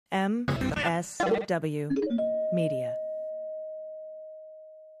MSW Media.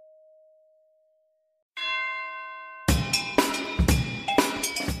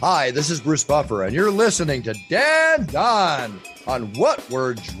 Hi, this is Bruce Buffer, and you're listening to Dan Don on What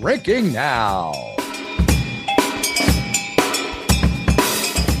We're Drinking Now.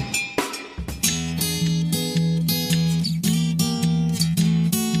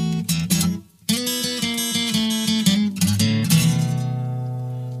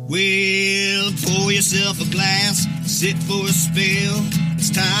 Well, pour yourself a glass, sit for a spill.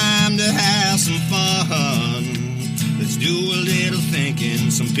 It's time to have some fun. Let's do a little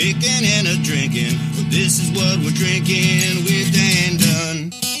thinking, some picking and a drinking. Well, this is what we're drinking with Dan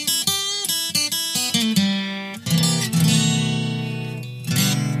Dunn.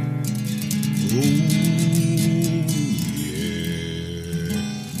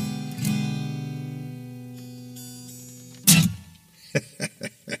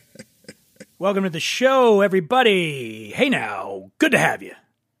 Welcome to the show, everybody. Hey now, good to have you.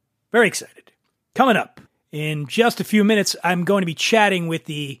 Very excited. Coming up in just a few minutes, I'm going to be chatting with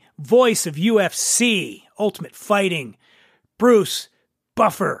the voice of UFC, Ultimate Fighting, Bruce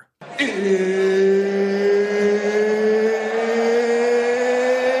Buffer. It's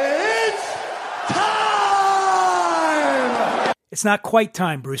time! It's not quite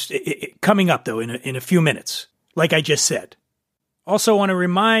time, Bruce. Coming up, though, in a few minutes, like I just said. Also want to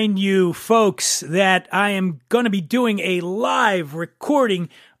remind you folks that I am going to be doing a live recording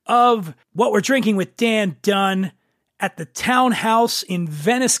of What We're Drinking with Dan Dunn at the Townhouse in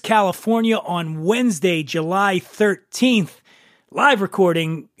Venice, California on Wednesday, July 13th. Live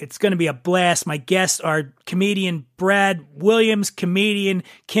recording. It's going to be a blast. My guests are comedian Brad Williams, comedian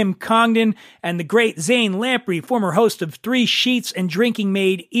Kim Congdon, and the great Zane Lamprey, former host of 3 Sheets and Drinking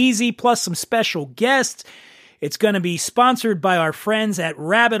Made Easy, plus some special guests. It's going to be sponsored by our friends at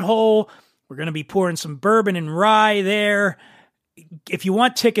Rabbit Hole. We're going to be pouring some bourbon and rye there. If you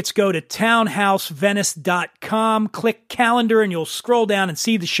want tickets, go to townhousevenice.com, click calendar, and you'll scroll down and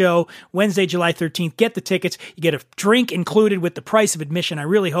see the show Wednesday, July 13th. Get the tickets. You get a drink included with the price of admission. I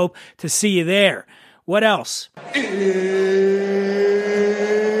really hope to see you there. What else?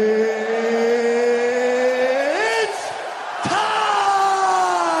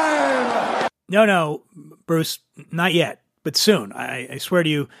 No, Bruce, not yet, but soon. I swear to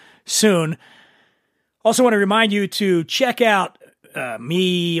you, soon. Also want to remind you to check out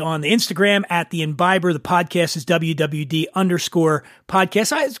me on the Instagram at The Imbiber. The podcast is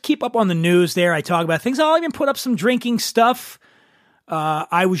WWD_podcast. I keep up on the news there. I talk about things. I'll even put up some drinking stuff.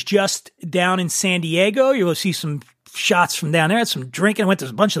 I was just down in San Diego. You'll see some shots from down there. I had some drinking. I went to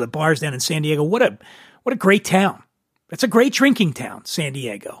a bunch of the bars down in San Diego. What a great town. It's a great drinking town, San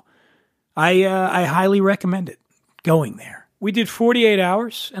Diego. I highly recommend it, going there. We did 48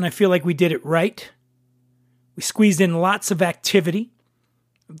 hours, and I feel like we did it right. We squeezed in lots of activity.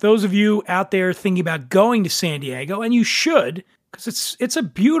 Those of you out there thinking about going to San Diego, and you should, because it's a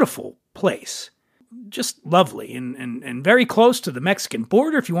beautiful place. Just lovely and very close to the Mexican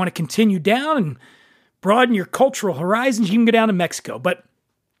border. If you want to continue down and broaden your cultural horizons, you can go down to Mexico. But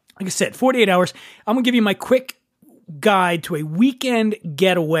like I said, 48 hours. I'm going to give you my quick guide to a weekend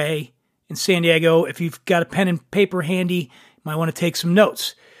getaway in San Diego. If you've got a pen and paper handy, you might want to take some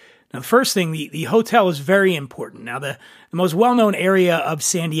notes. Now, the first thing, the hotel is very important. Now, the most well-known area of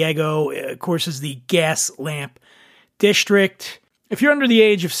San Diego, of course, is the Gas Lamp District. If you're under the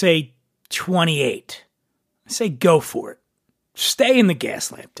age of, say, 28, I say go for it. Stay in the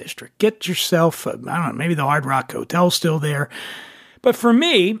Gas Lamp District. Get yourself, I don't know, maybe the Hard Rock Hotel's still there. But for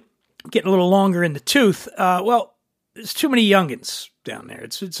me, getting a little longer in the tooth, there's too many youngins down there.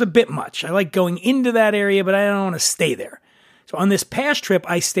 It's a bit much. I like going into that area, but I don't want to stay there. So on this past trip,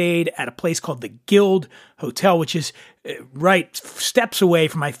 I stayed at a place called the Guild Hotel, which is right steps away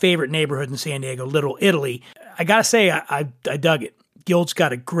from my favorite neighborhood in San Diego, Little Italy. I got to say, I dug it. Guild's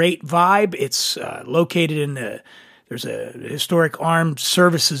got a great vibe. It's located there's a historic armed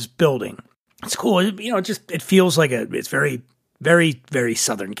services building. It's cool. It feels like it's very, very, very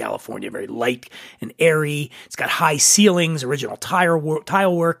Southern California, very light and airy. It's got high ceilings, original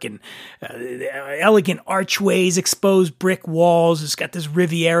tile work, and elegant archways, exposed brick walls. It's got this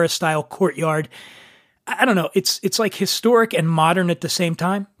Riviera-style courtyard. I don't know. It's like historic and modern at the same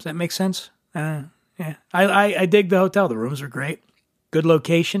time. Does that make sense? Yeah. I dig the hotel. The rooms are great. Good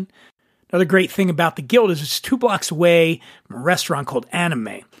location. Another great thing about the Guild is it's 2 blocks away from a restaurant called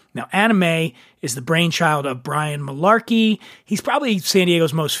Anime. Now, Anime is the brainchild of Brian Malarkey. He's probably San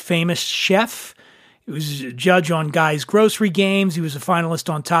Diego's most famous chef. He was a judge on Guy's Grocery Games. He was a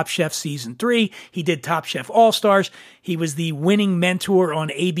finalist on Top Chef Season 3. He did Top Chef All-Stars. He was the winning mentor on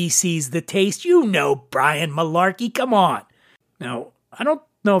ABC's The Taste. You know Brian Malarkey. Come on. Now, I don't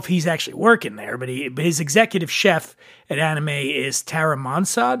know if he's actually working there, but his executive chef at Anime is Tara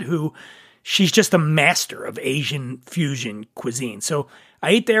Monsad, who she's just a master of Asian fusion cuisine. So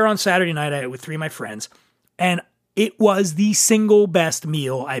I ate there on Saturday night. I ate with 3 of my friends, and it was the single best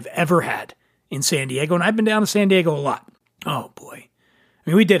meal I've ever had in San Diego, and I've been down to San Diego a lot. Oh, boy. I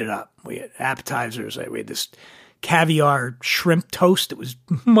mean, we did it up. We had appetizers. We had this caviar shrimp toast that was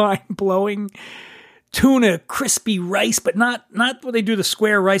mind-blowing. Tuna crispy rice, but not what they do the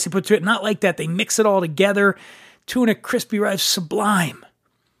square rice they put to it. Not like that. They mix it all together. Tuna crispy rice, sublime.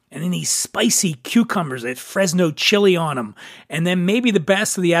 And then these spicy cucumbers, they had Fresno chili on them. And then maybe the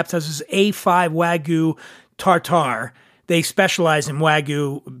best of the appetizers is A5 Wagyu tartare. They specialize in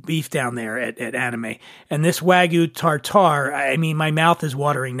Wagyu beef down there at Anime. And this Wagyu tartare, I mean, my mouth is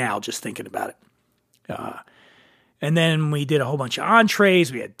watering now just thinking about it. And then we did a whole bunch of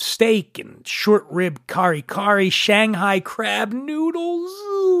entrees. We had steak and short rib kari, Shanghai crab noodles.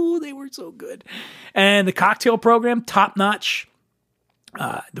 Ooh, they were so good. And the cocktail program, top notch.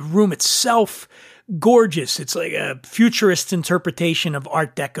 The room itself, gorgeous. It's like a futurist interpretation of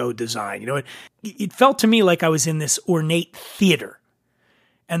Art Deco design. You know, it felt to me like I was in this ornate theater.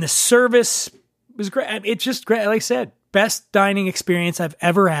 And the service was great. It's just great. Like I said, best dining experience I've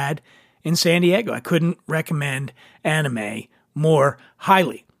ever had in San Diego. I couldn't recommend Anime more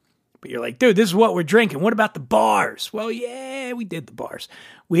highly. But you're like, dude, this is what we're drinking. What about the bars? Well, yeah, we did the bars.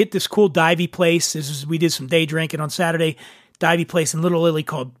 We hit this cool divey place. We did some day drinking on Saturday. Divey place in Little Italy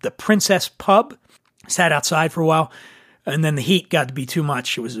called the Princess Pub. Sat outside for a while, and then the heat got to be too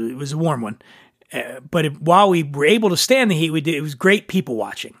much. It was a warm one. But while we were able to stand the heat, it was great people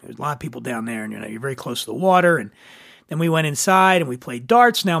watching. There was a lot of people down there, and you're very close to the water. And then we went inside and we played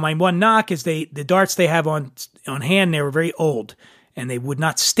darts. Now my one knock is the darts they have on hand, they were very old and they would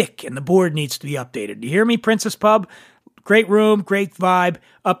not stick, and the board needs to be updated. Do you hear me, Princess Pub? Great room, great vibe.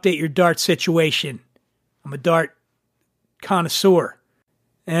 Update your dart situation. I'm a dart connoisseur.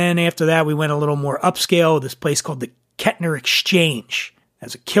 And after that, we went a little more upscale. This place called the Kettner Exchange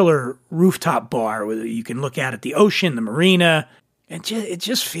has a killer rooftop bar where you can look out at the ocean, the marina. And it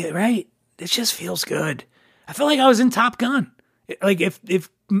just feels right. It just feels good. I feel like I was in Top Gun. Like if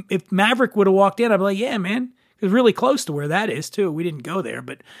Maverick would have walked in, I'd be like, yeah, man. It was really close to where that is too. We didn't go there,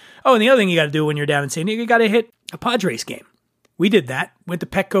 but and the other thing you got to do when you're down in San Diego, you got to hit a Padres game. We did that. Went to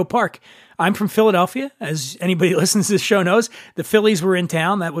Petco Park. I'm from Philadelphia, as anybody who listens to this show knows. The Phillies were in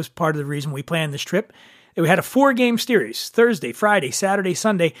town. That was part of the reason we planned this trip. We had a 4-game series, Thursday, Friday, Saturday,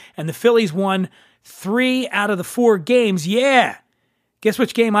 Sunday, and the Phillies won 3 out of the 4 games. Yeah. Guess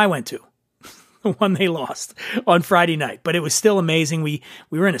which game I went to? The one they lost on Friday night. But it was still amazing. We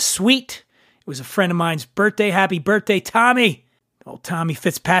were in a suite. It was a friend of mine's birthday. Happy birthday, Tommy. Old Tommy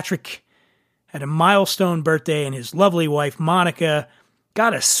Fitzpatrick had a milestone birthday, and his lovely wife, Monica,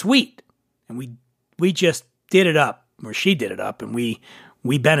 got a suite. And we just did it up, or she did it up, and we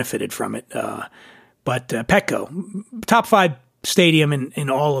benefited from it. But Petco, top 5 stadium in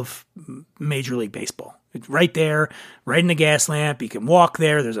all of Major League Baseball. It's right there, right in the gas lamp. You can walk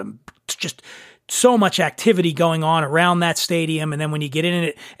there. There's just so much activity going on around that stadium. And then when you get in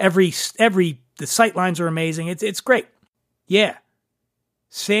it, the sight lines are amazing. It's great. Yeah.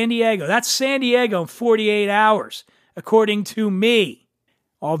 San Diego. That's San Diego in 48 hours, according to me.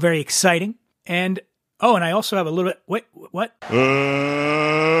 All very exciting. And I also have a little bit. Wait, what?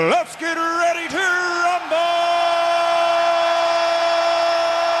 Let's get ready to rumble!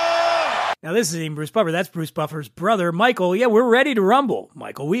 Now, this isn't even Bruce Buffer. That's Bruce Buffer's brother, Michael. Yeah, we're ready to rumble,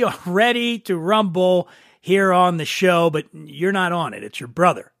 Michael. We are ready to rumble here on the show, but you're not on it. It's your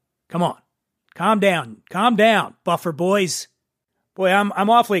brother. Come on. Calm down, Buffer boys. Boy, I'm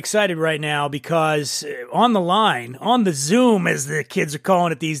awfully excited right now because on the line, on the Zoom, as the kids are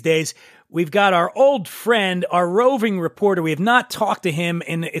calling it these days, we've got our old friend, our roving reporter. We have not talked to him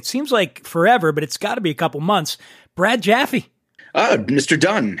in, it seems like forever, but it's got to be a couple months. Brad Jaffe. Mr.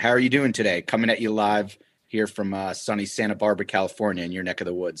 Dunn, how are you doing today? Coming at you live here from sunny Santa Barbara, California, in your neck of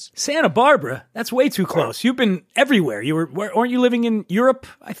the woods. Santa Barbara? That's way too close. You've been everywhere. Weren't you living in Europe,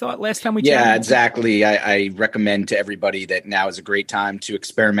 I thought, last time we chatted? Yeah, exactly. I recommend to everybody that now is a great time to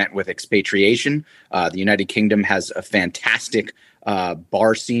experiment with expatriation. The United Kingdom has a fantastic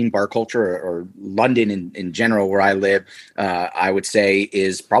bar scene, bar culture, or London in general, where I live, I would say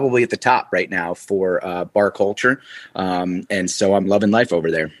is probably at the top right now for bar culture. And so I'm loving life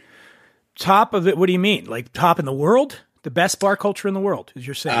over there. Top of it? What do you mean? Like top in the world? The best bar culture in the world, as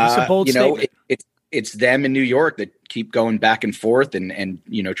you're saying? It's a bold statement. it's them in New York that keep going back and forth and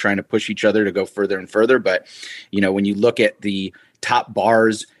trying to push each other to go further and further. But, when you look at the top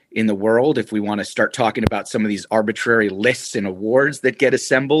bars in the world, if we want to start talking about some of these arbitrary lists and awards that get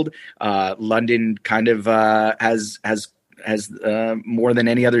assembled, London kind of has more than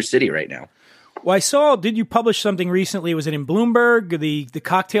any other city right now. Well, I saw, did you publish something recently? Was it in Bloomberg, the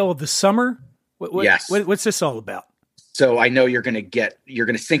cocktail of the summer? Yes. What's this all about? So I know you're going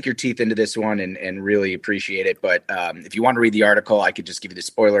to sink your teeth into this one and really appreciate it. But if you want to read the article, I could just give you the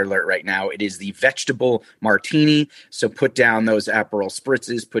spoiler alert right now. It is the vegetable martini. So put down those Aperol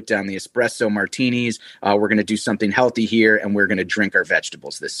spritzes, put down the espresso martinis. We're going to do something healthy here, and we're going to drink our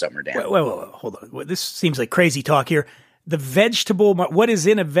vegetables this summer, Dan. Wait, hold on. This seems like crazy talk here. The vegetable, what is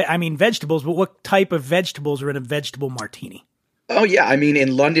in vegetables, but what type of vegetables are in a vegetable martini? Oh, yeah. I mean,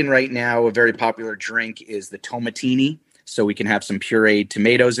 in London right now, a very popular drink is the tomatini. So we can have some pureed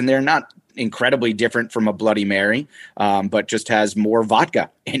tomatoes in there. Not incredibly different from a Bloody Mary, but just has more vodka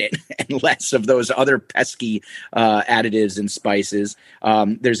in it and less of those other pesky additives and spices.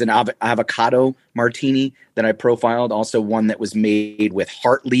 There's an avocado martini that I profiled, also one that was made with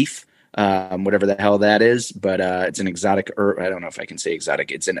heart leaf, whatever the hell that is. But it's an exotic herb. I don't know if I can say exotic.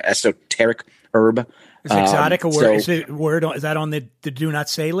 It's an esoteric herb. Is exotic a word? Is it a word? Is that on the do not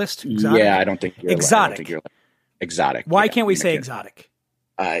say list? Exotic? Yeah, I don't think you're exotic. Exotic. Why can't we say exotic?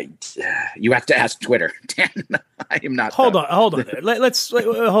 You have to ask Twitter, Dan. I am not. Hold on. Let's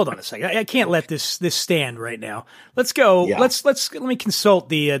hold on a second. I can't let this stand right now. Let's go. Yeah. Let me consult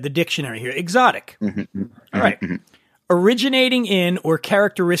the dictionary here. Exotic. Mm-hmm. All right. Mm-hmm. Originating in or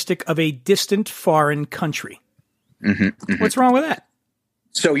characteristic of a distant foreign country. Mm-hmm. Mm-hmm. What's wrong with that?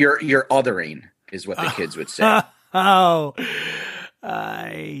 So you're othering is what the kids would say.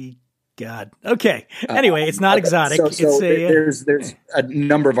 God. Okay. Anyway, it's not exotic. There's a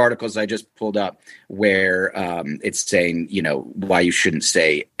number of articles I just pulled up where it's saying, why you shouldn't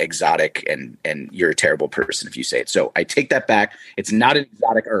say exotic and you're a terrible person if you say it. So I take that back. It's not an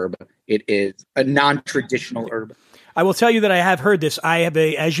exotic herb. It is a non-traditional herb. I will tell you that I have heard this. I have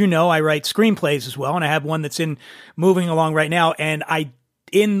as you know, I write screenplays as well, and I have one that's moving along right now. And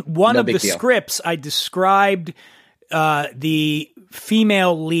in one of the scripts, I described the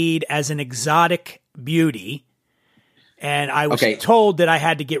female lead as an exotic beauty, and I was told that I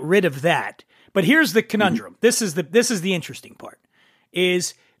had to get rid of that. But here's the conundrum. Mm-hmm. This is the interesting part.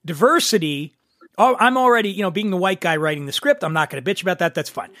 Is diversity. I'm already, being the white guy writing the script, I'm not going to bitch about that. That's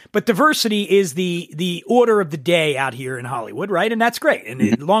fine. But diversity is the order of the day out here in Hollywood, right? And that's great. And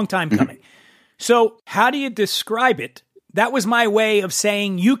a long time coming. So how do you describe it? That was my way of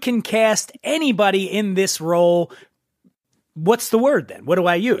saying you can cast anybody in this role. What's the word then? What do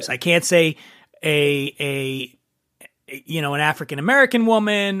I use? I can't say an African-American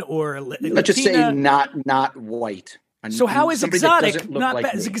woman or let's just say not white. So how is exotic not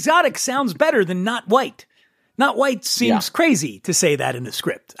bad? Exotic sounds better than not white. Not white seems crazy to say that in the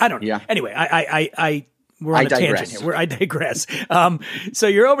script. I don't know. Yeah. Anyway, we're on a tangent here. I digress. So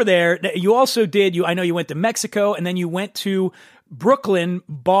you're over there. You also I know you went to Mexico and then you went to Brooklyn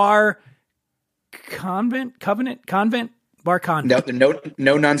Bar Convent.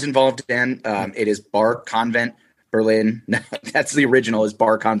 No nuns involved, Dan. It is Bar Convent Berlin. That's the original, is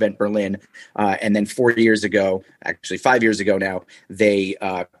Bar Convent Berlin. And then 5 years ago now, they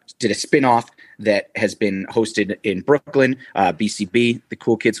did a spinoff that has been hosted in Brooklyn, BCB, the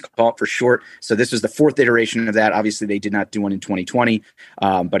cool kids call it for short. So this was the fourth iteration of that. Obviously, they did not do one in 2020,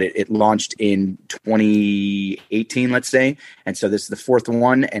 but it launched in 2018, let's say. And so this is the fourth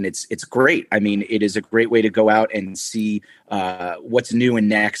one, and it's great. I mean, it is a great way to go out and see what's new and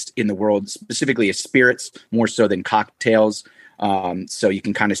next in the world, specifically as spirits, more so than cocktails. So you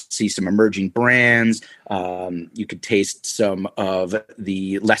can kind of see some emerging brands. You could taste some of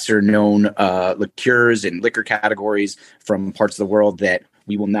the lesser known liqueurs and liquor categories from parts of the world that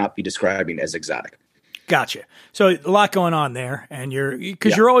we will not be describing as exotic. Gotcha. So a lot going on there, and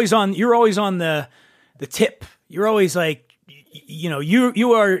you're always on the tip. You're always like,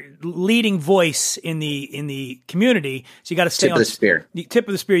 you are leading voice in the community. So you got to stay on the tip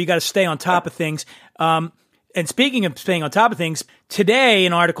of the spear. You got to stay on top of things. And speaking of staying on top of things, today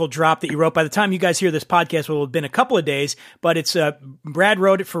an article dropped that you wrote. By the time you guys hear this podcast, it will have been a couple of days, but it's Brad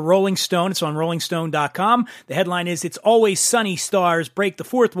wrote it for Rolling Stone. It's on rollingstone.com. The headline is, "It's Always Sunny Stars Break the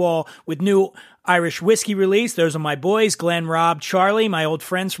Fourth Wall with New Irish Whiskey Release." Those are my boys, Glenn, Rob, Charlie, my old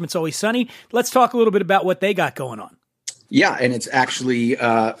friends from It's Always Sunny. Let's talk a little bit about what they got going on. Yeah, and it's actually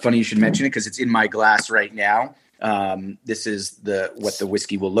funny you should mention it because it's in my glass right now. This is what the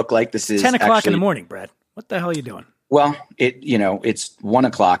whiskey will look like. This is 10 o'clock in the morning, Brad. What the hell are you doing? Well, it's 1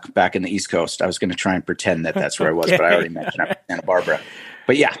 o'clock back in the East Coast. I was going to try and pretend that that's where I was, but I already mentioned I'm in Santa Barbara.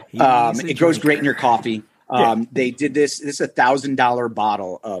 But yeah, it goes great in your coffee. They did this. This is $1,000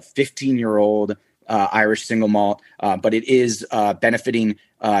 bottle of 15-year-old Irish single malt, but it is benefiting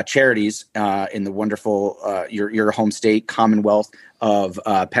charities in the wonderful your home state, Commonwealth of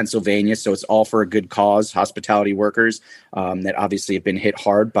Pennsylvania. So it's all for a good cause, hospitality workers that obviously have been hit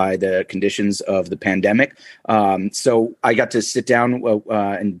hard by the conditions of the pandemic. So I got to sit down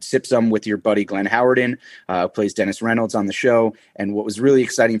and sip some with your buddy Glenn Howerton, plays Dennis Reynolds on the show. And what was really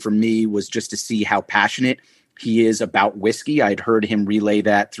exciting for me was just to see how passionate he is about whiskey. I'd heard him relay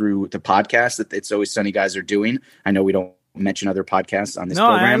that through the podcast that It's Always Sunny guys are doing. I know we don't mention other podcasts on this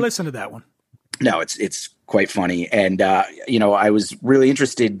program. No, I listened to that one. No, it's quite funny. And, I was really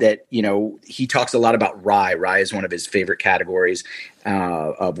interested that, he talks a lot about rye. Rye is one of his favorite categories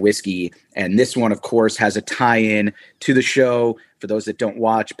of whiskey. And this one, of course, has a tie-in to the show. For those that don't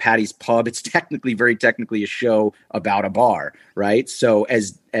watch Paddy's Pub, it's very technically a show about a bar, right? So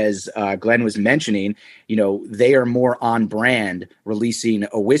as Glenn was mentioning, they are more on brand releasing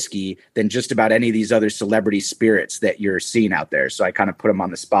a whiskey than just about any of these other celebrity spirits that you're seeing out there. So I kind of put him on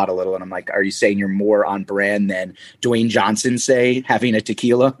the spot a little, and I'm like, are you saying you're more on brand than Dwayne Johnson, say, having a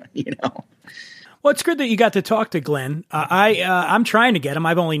tequila, Well, it's good that you got to talk to Glenn. I'm trying to get him.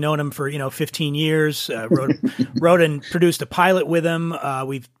 I've only known him for 15 years. Wrote and produced a pilot with him.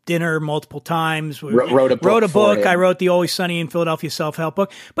 We've dinner multiple times. Wrote a book. I wrote the Always Sunny in Philadelphia self-help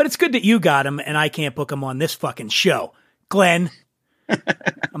book. But it's good that you got him, and I can't book him on this fucking show, Glenn.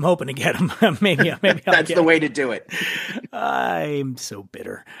 I'm hoping to get him. maybe I'll That's get the him. way to do it. I'm so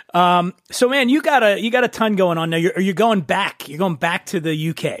bitter. So man, you got a ton going on now. You're going back. You're going back to the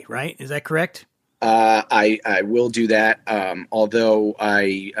UK, right? Is that correct? I will do that. Although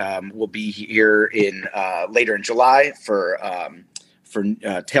I will be here later in July for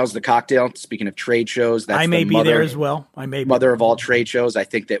Tales of the Cocktail. Speaking of trade shows, that's I may be there as well. Mother of all trade shows. I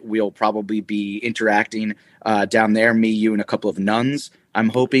think that we'll probably be interacting down there. Me, you, and a couple of nuns. I'm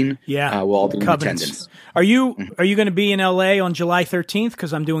hoping. Yeah, we'll all be in Covenants. attendance. Are you going to be in LA on July 13th?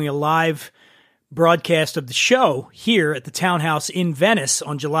 Because I'm doing a live broadcast of the show here at the Townhouse in Venice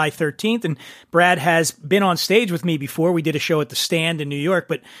on July 13th. And Brad has been on stage with me before. We did a show at the Stand in New York.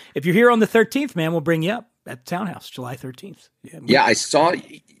 But if you're here on the 13th, man, we'll bring you up at the Townhouse, July 13th. Yeah, I saw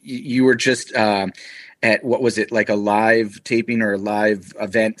you were just at, what was it, like a live taping or a live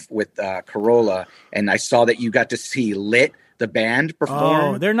event with Corolla. And I saw that you got to see Lit, the band,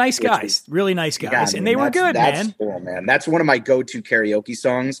 perform. Oh, they're nice guys. Really nice guys. And they were good, man. That's cool, man. That's one of my go-to karaoke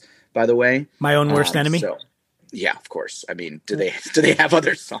songs, by the way. My Own Worst Enemy. So, yeah, of course. I mean, do they have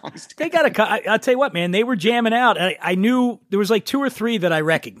other songs? They got I'll tell you what, man, they were jamming out. I knew there was like 2 or 3 that I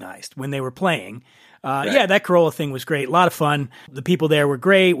recognized when they were playing. Right. Yeah, that Corolla thing was great. A lot of fun. The people there were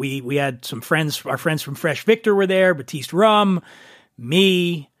great. We had some friends. Our friends from Fresh Victor were there. Batiste Rum,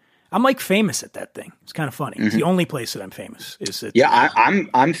 me. I'm like famous at that thing. It's kind of funny. Mm-hmm. It's the only place that I'm famous.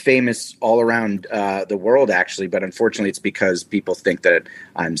 I'm famous all around the world, actually, but unfortunately, it's because people think that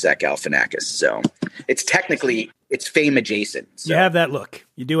I'm Zach Galifianakis. So it's fame adjacent. So. You have that look.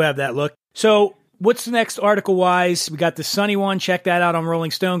 You do have that look. So what's the next article wise? We got the Sunny one. Check that out on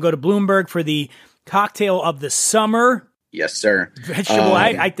Rolling Stone. Go to Bloomberg for the cocktail of the summer. Yes, sir. Vegetable.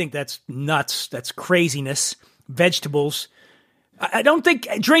 I think that's nuts. That's craziness. Vegetables. I don't think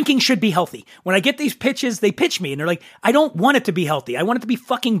drinking should be healthy. When I get these pitches, they pitch me and they're like, I don't want it to be healthy. I want it to be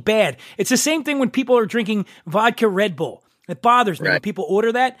fucking bad. It's the same thing when people are drinking vodka Red Bull. It bothers me when people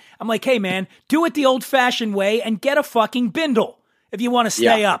order that. I'm like, hey man, do it the old fashioned way and get a fucking bindle if you want to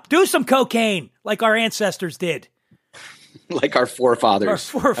stay up. Do some cocaine like our ancestors did. Like our forefathers. Our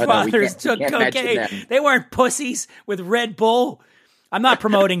forefathers took cocaine. They weren't pussies with Red Bull. I'm not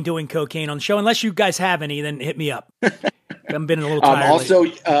promoting doing cocaine on the show. Unless you guys have any, then hit me up. I've been a little tired. Also,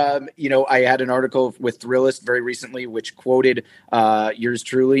 I had an article with Thrillist very recently, which quoted yours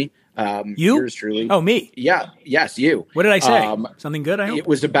truly. You? Yours truly. Oh, me? Yeah. Yes, you. What did I say? Something good, I hope? It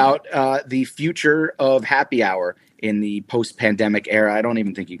was about the future of happy hour in the post-pandemic era. I don't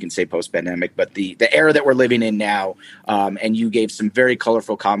even think you can say post-pandemic, but the era that we're living in now. And you gave some very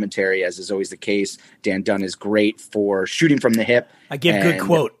colorful commentary, as is always the case. Dan Dunn is great for shooting from the hip. I give good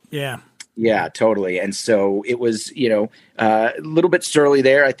quote. Yeah. Yeah, totally. And so it was, a little bit surly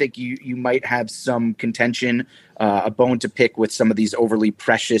there. I think you might have some contention, a bone to pick with some of these overly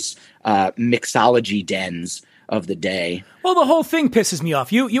precious mixology dens of the day. Well, the whole thing pisses me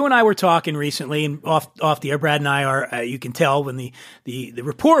off. You and I were talking recently, and off the air. Brad and I are. You can tell when the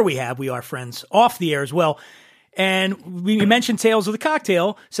rapport we have. We are friends off the air as well. And we mentioned Tales of the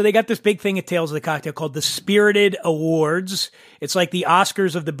Cocktail. So they got this big thing at Tales of the Cocktail called the Spirited Awards. It's like the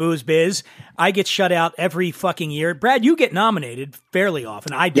Oscars of the booze biz. I get shut out every fucking year. Brad, you get nominated fairly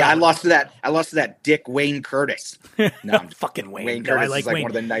often. I lost to that Dick Wayne Curtis. No, fucking Wayne. Wayne No, Curtis I like is like Wayne.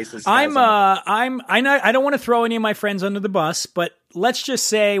 one of the nicest guys. I don't want to throw any of my friends under the bus, but let's just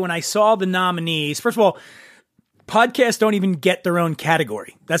say when I saw the nominees, first of all, podcasts don't even get their own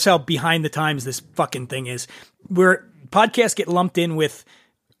category. That's how behind the times this fucking thing is. Where podcasts get lumped in with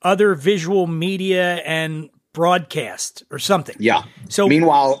other visual media and broadcast or something. Yeah. So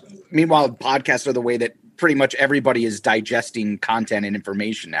meanwhile, podcasts are the way that pretty much everybody is digesting content and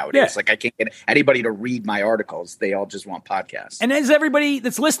information nowadays. Yeah. Like I can't get anybody to read my articles. They all just want podcasts. And as everybody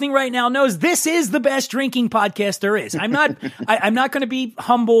that's listening right now knows, this is the best drinking podcast there is. I'm not going to be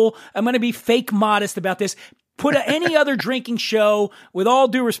humble. I'm going to be fake modest about this. Put any other drinking show, with all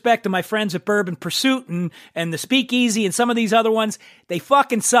due respect to my friends at Bourbon Pursuit and the Speakeasy and some of these other ones, they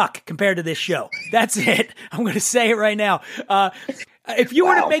fucking suck compared to this show. That's it. I'm going to say it right now. If you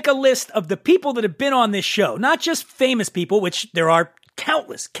were to make a list of the people that have been on this show, not just famous people, which there are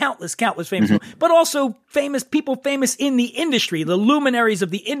countless famous people, but also famous people famous in the industry, the luminaries of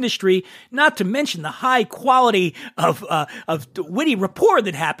the industry, not to mention the high quality of witty rapport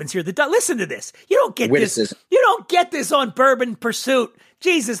that happens here. Listen to this. You don't get this. You don't get this on Bourbon Pursuit.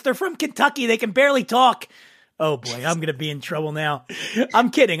 Jesus, they're from Kentucky. They can barely talk. Oh boy, I'm going to be in trouble now.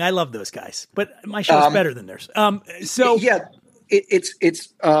 I'm kidding. I love those guys, but my show's better than theirs.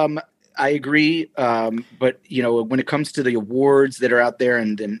 I agree. But when it comes to the awards that are out there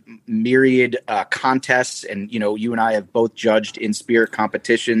and myriad contests, and, you and I have both judged in spirit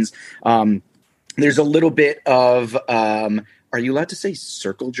competitions, there's a little bit of, are you allowed to say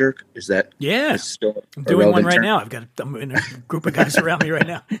circle jerk? Is that still I'm doing one right now. I'm in a group of guys around me right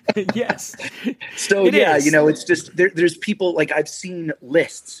now. Yes. So it's just, there's people, like I've seen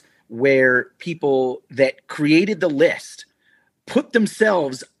lists where people that created the list put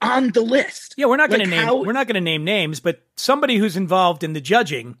themselves on the list. Yeah, we're not going to name names, but somebody who's involved in the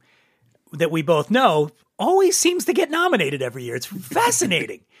judging that we both know always seems to get nominated every year. It's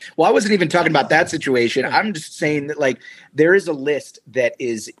fascinating. Well, I wasn't even talking about that situation. I'm just saying that, like, there is a list that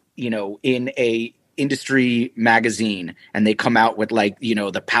is, in a industry magazine, and they come out with, like,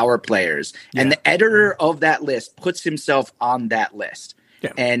 the power players, and the editor of that list puts himself on that list.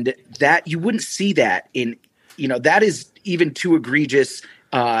 Yeah. And that you wouldn't see that in, that is even too egregious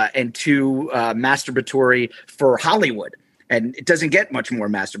and too masturbatory for Hollywood. And it doesn't get much more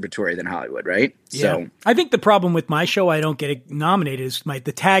masturbatory than Hollywood, right? Yeah. So I think the problem with my show, I don't get nominated, is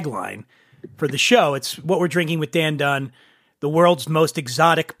the tagline for the show. It's What We're Drinking with Dan Dunn, the world's most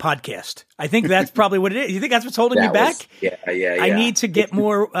exotic podcast. I think that's probably what it is. You think that's what's holding me back? Yeah. I need to get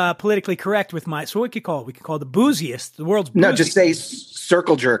more politically correct with my. So what we could call it? We could call it the booziest, the world's booziest. No, just say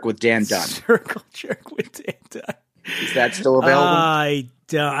circle jerk with Dan Dunn. Circle jerk with Dan Dunn. Is that still available?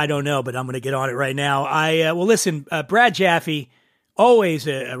 I don't know, but I'm going to get on it right now. Well, listen, Brad Jaffe, always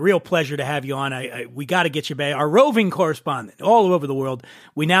a real pleasure to have you on. We got to get you back. Our roving correspondent all over the world.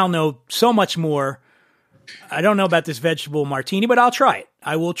 We now know so much more. I don't know about this vegetable martini, but I'll try it.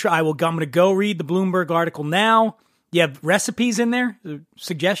 I will try. I'm going to go read the Bloomberg article now. You have recipes in there?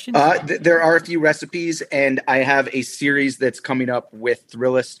 Suggestions? There are a few recipes, and I have a series that's coming up with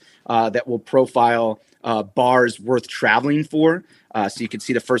Thrillist that will profile bars worth traveling for. So you can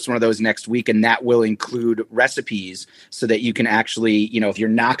see the first one of those next week, and that will include recipes so that you can actually, if you're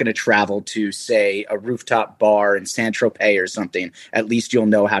not going to travel to, say, a rooftop bar in Saint-Tropez or something, at least you'll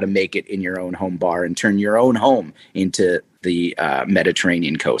know how to make it in your own home bar and turn your own home into the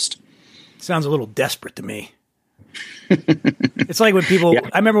Mediterranean coast. Sounds a little desperate to me. It's like when people,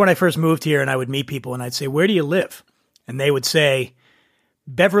 I remember when I first moved here and I would meet people and I'd say, "Where do you live?" And they would say,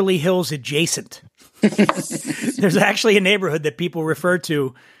 "Beverly Hills adjacent." There's actually a neighborhood that people refer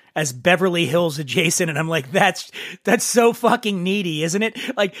to as Beverly Hills adjacent. And I'm like, that's so fucking needy, isn't it?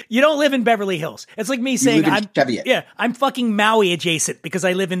 Like, you don't live in Beverly Hills. It's like me saying I'm fucking Maui adjacent because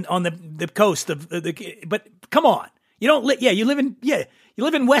I live on the coast of but come on. You don't live. You live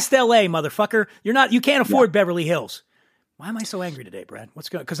in West LA, motherfucker. You can't afford Beverly Hills. Why am I so angry today, Brad? What's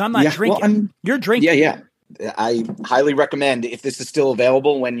going? Because I'm not drinking. Well, you're drinking. Yeah. I highly recommend, if this is still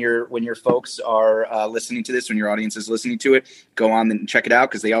available when your folks are listening to this, when your audience is listening to it, go on and check it out,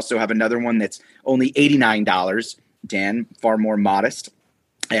 because they also have another one that's only $89. Dan, far more modest,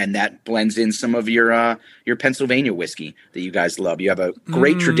 and that blends in some of your Pennsylvania whiskey that you guys love. You have a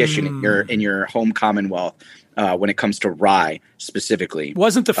great tradition in your home Commonwealth when it comes to rye specifically.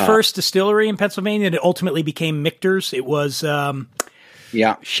 Wasn't the first distillery in Pennsylvania that ultimately became Michter's? It was.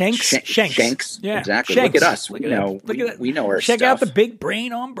 Yeah. Shanks. Yeah, exactly. Shanks. Look at us. Look We at know. that. Look at that. We know our Check stuff. out the big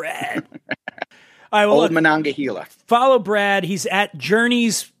brain on Brad. All right, well, Old look, Monongahela. follow Brad. He's at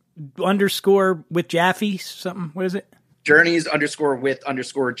Journeys_ with Jaffe. Something. What is it? Journeys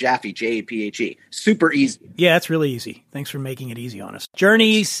 _with Jaffe, Japhe. Super easy. Yeah, that's really easy. Thanks for making it easy on us.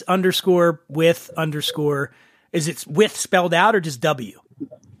 Journeys _with_ is it with spelled out or just W?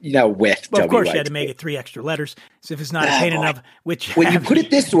 With. Well, of course, you W-I-T. had to make it 3 extra letters. So if it's not a pain enough, which When you put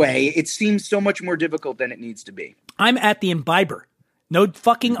it this way, it seems so much more difficult than it needs to be. I'm at the Imbiber. No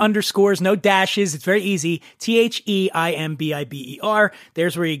fucking underscores, no dashes. It's very easy. TheImbiber.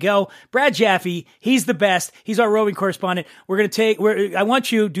 There's where you go. Brad Jaffe, he's the best. He's our roving correspondent. I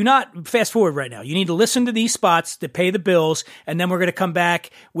want you, do not fast forward right now. You need to listen to these spots to pay the bills, and then we're going to come back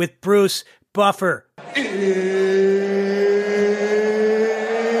with Bruce Buffer.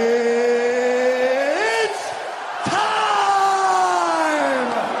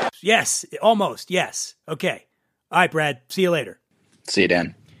 Yes, almost. Yes. Okay. All right, Brad. See you later. See you,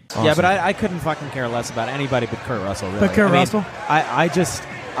 Dan. Awesome. Yeah, but I couldn't fucking care less about anybody but Kurt Russell, really. But Kurt Russell? I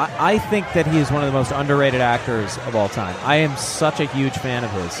think that he is one of the most underrated actors of all time. I am such a huge fan of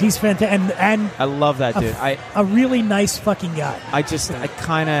his. He's fantastic. And I love that dude. A really nice fucking guy. I'd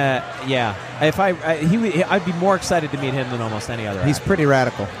be more excited to meet him than almost any other He's actor. pretty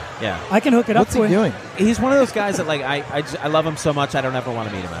radical. Yeah. I can hook it up What's for he you. doing? He's one of those guys that I love him so much I don't ever want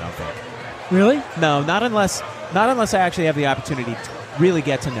to meet him, I don't think. Really? No, not unless I actually have the opportunity to really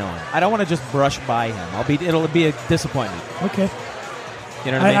get to know him. I don't want to just brush by him. It'll be a disappointment. Okay.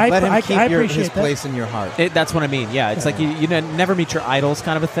 You know what I mean? Let him keep appreciate his that. place in your heart. That's what I mean. Yeah, it's like you never meet your idols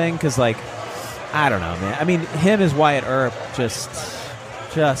kind of a thing because, I don't know, man. I mean, him as Wyatt Earp just.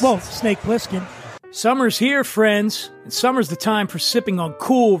 Well, Snake Plissken. Summer's here, friends, and summer's the time for sipping on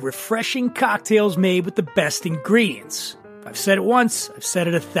cool, refreshing cocktails made with the best ingredients. I've said it once, I've said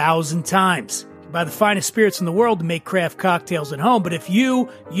it 1,000 times. You can buy the finest spirits in the world to make craft cocktails at home, but if you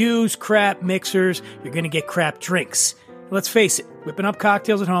use crap mixers, you're going to get crap drinks. Let's face it, whipping up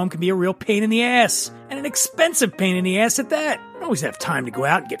cocktails at home can be a real pain in the ass, and an expensive pain in the ass at that. You don't always have time to go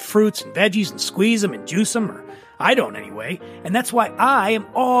out and get fruits and veggies and squeeze them and juice them, or I don't anyway, and that's why I am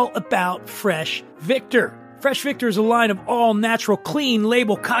all about Fresh Victor. Fresh Victor is a line of all-natural,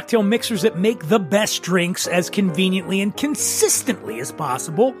 clean-label cocktail mixers that make the best drinks as conveniently and consistently as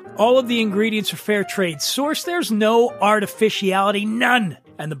possible. All of the ingredients are fair trade sourced. There's no artificiality, none.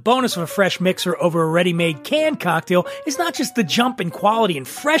 And the bonus of a fresh mixer over a ready-made canned cocktail is not just the jump in quality and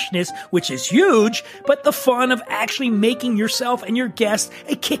freshness, which is huge, but the fun of actually making yourself and your guests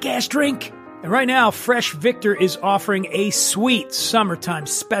a kick-ass drink. And right now, Fresh Victor is offering a sweet summertime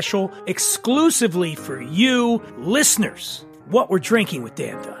special exclusively for you listeners. What we're drinking with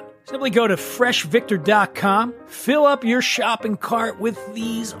Dan Dunn. Simply go to freshvictor.com, fill up your shopping cart with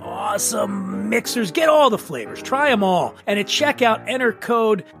these awesome mixers. Get all the flavors, try them all. And at checkout, enter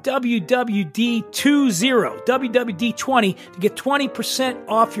code WWD20, WWD20 to get 20%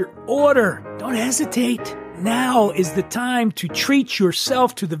 off your order. Don't hesitate. Now is the time to treat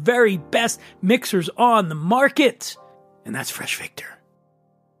yourself to the very best mixers on the market. And that's Fresh Victor.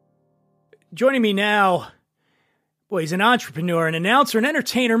 Joining me now, boy, he's an entrepreneur, an announcer, an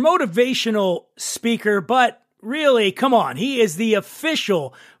entertainer, motivational speaker, but really, come on, he is the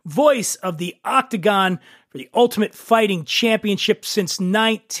official voice of the Octagon for the Ultimate Fighting Championship since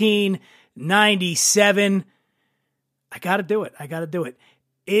 1997. I gotta do it.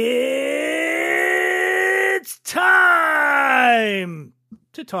 It's time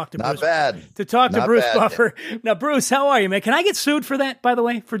to talk to Not Bruce. bad. To talk to Not Bruce bad. Buffer. Now, Bruce, how are you, man? Can I get sued for that, by the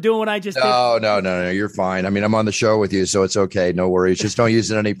way, for doing what I just did? No. You're fine. I mean, I'm on the show with you, so it's okay. No worries. Just don't use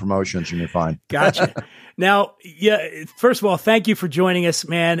it in any promotions and you're fine. Gotcha. Now, yeah, first of all, thank you for joining us,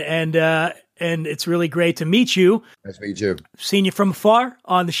 man. And it's really great to meet you. Nice to meet you. Seen you from afar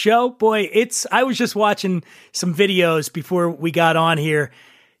on the show. Boy, I was just watching some videos before we got on here.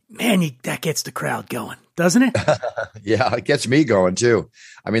 Man, that gets the crowd going, doesn't it? Yeah, it gets me going too.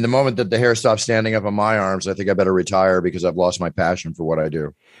 I mean, the moment that the hair stops standing up on my arms, I think I better retire because I've lost my passion for what I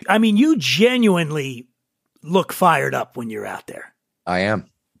do. I mean, you genuinely look fired up when you're out there. I am.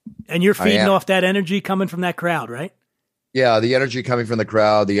 And you're feeding off that energy coming from that crowd, right? Yeah, the energy coming from the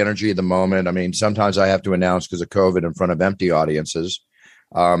crowd, the energy of the moment. I mean, sometimes I have to announce because of COVID in front of empty audiences.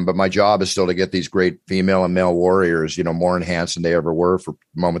 But my job is still to get these great female and male warriors, more enhanced than they ever were for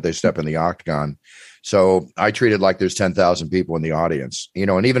the moment they step in the octagon. So I treat it like there's 10,000 people in the audience,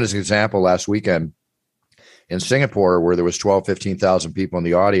 and even as an example, last weekend in Singapore, where there was 12, 15,000 people in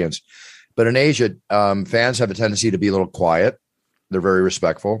the audience. But in Asia, fans have a tendency to be a little quiet. They're very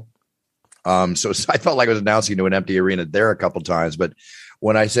respectful. So I felt like I was announcing to an empty arena there a couple times. But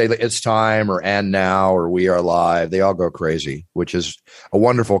when I say it's time or and now or we are live, they all go crazy, which is a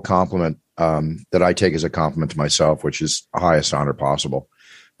wonderful compliment that I take as a compliment to myself, which is the highest honor possible.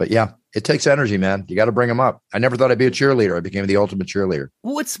 But yeah, it takes energy, man. You got to bring them up. I never thought I'd be a cheerleader. I became the ultimate cheerleader.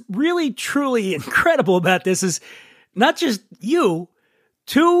 What's really, truly incredible about this is not just you,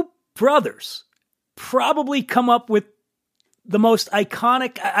 two brothers probably come up with the most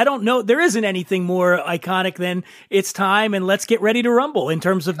iconic. I don't know. There isn't anything more iconic than it's time and let's get ready to rumble in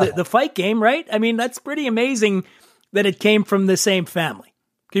terms of the fight game, right? I mean, that's pretty amazing that it came from the same family.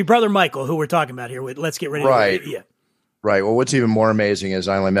 Your brother Michael, who we're talking about here with Let's Get Ready. Right. Yeah. Right. Well, what's even more amazing is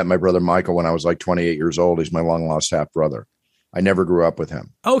I only met my brother Michael when I was like 28 years old. He's my long lost half brother. I never grew up with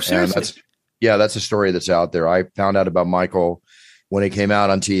him. Oh, seriously? That's a story that's out there. I found out about Michael when he came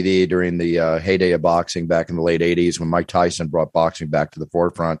out on TV during the heyday of boxing back in the late 80s when Mike Tyson brought boxing back to the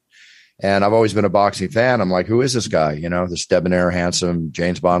forefront. And I've always been a boxing fan. I'm like, who is this guy? You know, this debonair, handsome,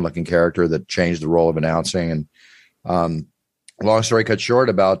 James Bond looking character that changed the role of announcing. And long story cut short,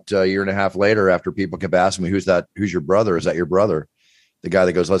 about a year and a half later, after people kept asking me, who's that? Who's your brother? Is that your brother? The guy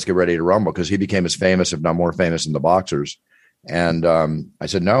that goes, let's get ready to rumble, because he became as famous, if not more famous, than the boxers. And I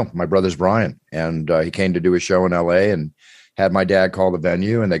said, no, my brother's Brian. And he came to do a show in LA and had my dad call the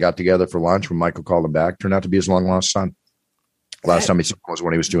venue, and they got together for lunch when Michael called him back. Turned out to be his long lost son. Last time he saw him was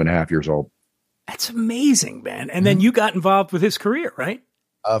when he was 2.5 years old. That's amazing, man. And then you got involved with his career, right?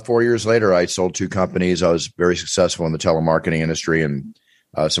 4 years later, I sold 2 companies. I was very successful in the telemarketing industry and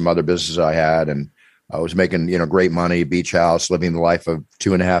some other businesses I had. And I was making, great money, beach house, living the life of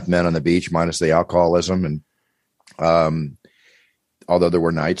 2.5 men on the beach, minus the alcoholism. And although there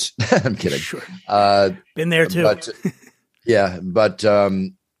were nights, I'm kidding. Sure. Been there too. But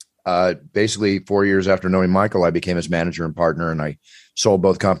basically 4 years after knowing Michael, I became his manager and partner, and I sold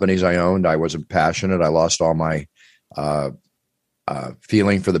both companies I owned. I wasn't passionate. I lost all my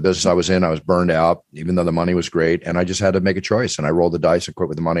feeling for the business I was in. I was burned out, even though the money was great. And I just had to make a choice. And I rolled the dice and quit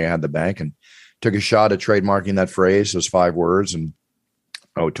with the money I had in the bank and took a shot at trademarking that phrase, those 5 words. And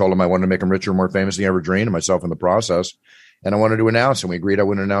I told him I wanted to make him richer and more famous than he ever dreamed, and myself in the process. And I wanted to announce, and we agreed I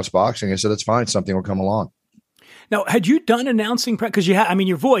wouldn't announce boxing. I said, that's fine. Something will come along. Now, had you done announcing? Because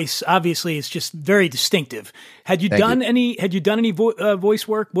your voice obviously is just very distinctive. Had you done any voice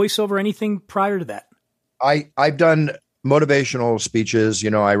work, voiceover, anything prior to that? I've done motivational speeches.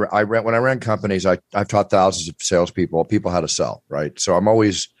 When I ran companies, I've taught thousands of salespeople how to sell. Right, so I'm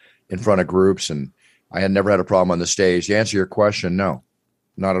always in front of groups, and I had never had a problem on the stage. To answer your question, no,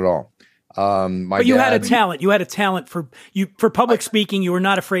 not at all. But you had a talent. You had a talent for public speaking. You were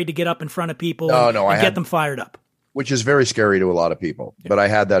not afraid to get up in front of people and get them fired up. Which is very scary to a lot of people, but I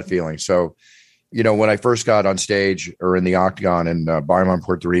had that feeling. So, when I first got on stage or in the octagon in Bayamon,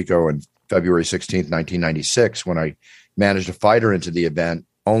 Puerto Rico on February 16th, 1996, when I managed a fighter into the event,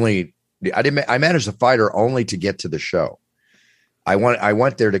 I managed the fighter only to get to the show. I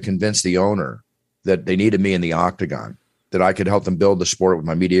went there to convince the owner that they needed me in the octagon, that I could help them build the sport with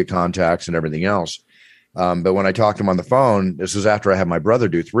my media contacts and everything else. But when I talked to him on the phone, this was after I had my brother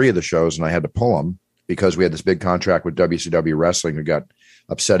do 3 of the shows, and I had to pull him because we had this big contract with WCW Wrestling, who got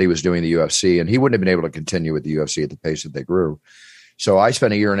upset he was doing the UFC, and he wouldn't have been able to continue with the UFC at the pace that they grew. So I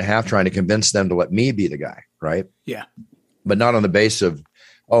spent a year and a half trying to convince them to let me be the guy, right? Yeah. But not on the basis of,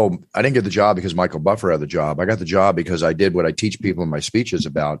 I didn't get the job because Michael Buffer had the job. I got the job because I did what I teach people in my speeches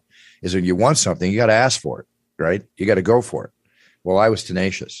about, is when you want something, you got to ask for it, right? You got to go for it. Well, I was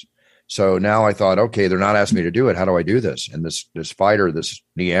tenacious. So now I thought, okay, they're not asking me to do it. How do I do this? And this fighter, this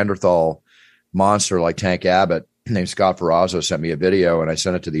Neanderthal monster like Tank Abbott named Scott Ferrazzo, sent me a video, and I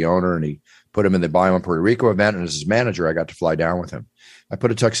sent it to the owner, and he put him in the Bayamon, Puerto Rico event. And as his manager, I got to fly down with him. I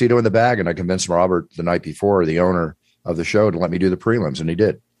put a tuxedo in the bag, and I convinced Robert the night before, the owner of the show, to let me do the prelims. And he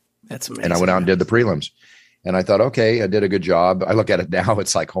did. That's amazing. And I went out and did the prelims. And I thought, okay, I did a good job. I look at it now,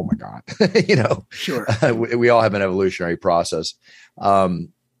 it's like, oh my God, Sure. We all have an evolutionary process. But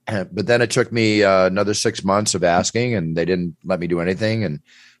then it took me another 6 months of asking, and they didn't let me do anything. And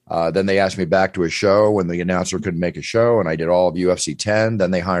then they asked me back to a show when the announcer couldn't make a show, and I did all of UFC 10.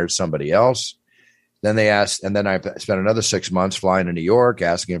 Then they hired somebody else. Then they asked, and then I spent another 6 months flying to New York,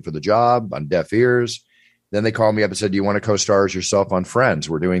 asking him for the job on deaf ears. Then they called me up and said, do you want to co-star as yourself on Friends?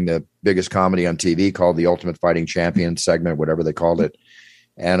 We're doing the biggest comedy on TV called The Ultimate Fighting Champion segment, whatever they called it.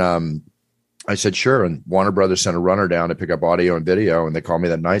 And I said, sure. And Warner Brothers sent a runner down to pick up audio and video. And they called me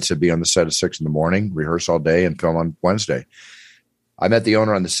that night, said, be on the set at 6 a.m, rehearse all day, and film on Wednesday. I met the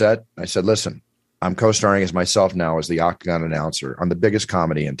owner on the set. I said, listen, I'm co-starring as myself now as the Octagon announcer on the biggest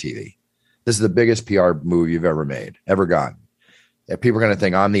comedy on TV. This is the biggest PR move you've ever made, ever gotten. If people are going to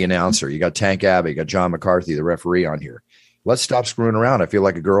think I'm the announcer, you got Tank Abbott, you got John McCarthy, the referee on here. Let's stop screwing around. I feel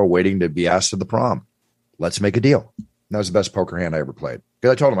like a girl waiting to be asked to the prom. Let's make a deal. That was the best poker hand I ever played.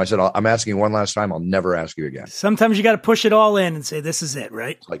 Because I told him, I said, I'm asking you one last time. I'll never ask you again. Sometimes you got to push it all in and say, this is it,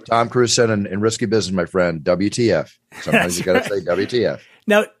 right? Like Tom Cruise said in Risky Business, my friend, WTF. Sometimes you got to say WTF.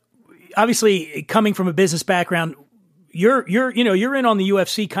 Now, obviously, coming from a business background, you're in on the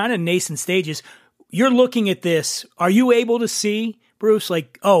UFC kind of nascent stages. You're looking at this. Are you able to see, Bruce,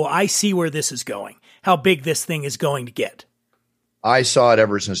 like, oh, I see where this is going, how big this thing is going to get? I saw it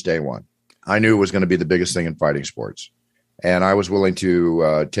ever since day one. I knew it was going to be the biggest thing in fighting sports. And I was willing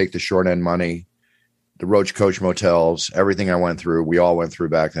to take the short end money, the Roach Coach motels, everything I went through, we all went through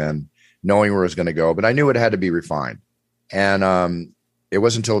back then, knowing where it was going to go. But I knew it had to be refined. And it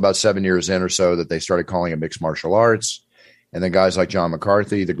wasn't until about 7 years in or so that they started calling it mixed martial arts. And then guys like John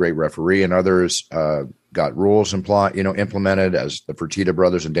McCarthy, the great referee, and others got rules implemented, as the Fertitta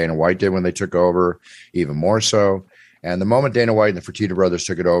brothers and Dana White did when they took over, even more so. And the moment Dana White and the Fertitta brothers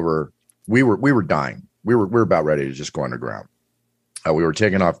took it over, we were dying. We were about ready to just go underground. We were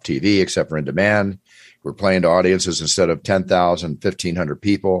taking off TV except for in demand. We were playing to audiences instead of 10,000, 1,500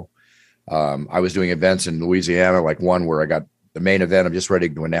 people. I was doing events in Louisiana, like one where I got the main event. I'm just ready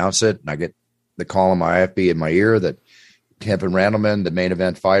to announce it. And I get the call on my IFB in my ear that Kevin Randleman, the main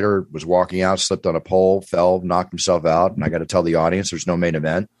event fighter, was walking out, slipped on a pole, fell, knocked himself out. And I got to tell the audience there's no main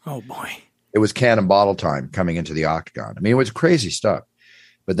event. Oh, boy. It was cannon bottle time coming into the octagon. I mean, it was crazy stuff.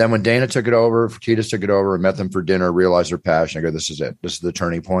 But then when Dana took it over, Fertitta took it over, and met them for dinner, realized their passion. I go, this is it. This is the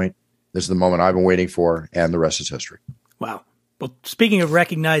turning point. This is the moment I've been waiting for, and the rest is history. Wow. Well, speaking of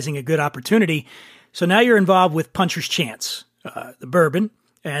recognizing a good opportunity, so now you're involved with Puncher's Chance, the bourbon.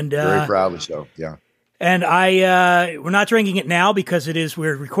 And very proudly so, yeah. And we're not drinking it now because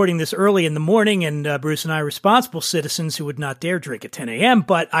we're recording this early in the morning, and Bruce and I are responsible citizens who would not dare drink at 10 a.m.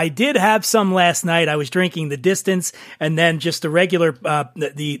 But I did have some last night. I was drinking the Distance and then just the regular,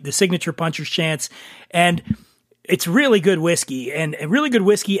 the signature Puncher's Chance. And it's really good whiskey, and really good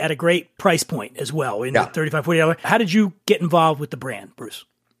whiskey at a great price point as well, in the $35, $40. How did you get involved with the brand, Bruce?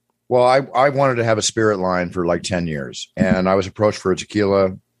 Well, I wanted to have a spirit line for like 10 years, and I was approached for a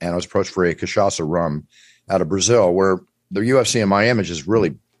tequila, and I was approached for a cachaça rum out of Brazil, where the UFC in my image is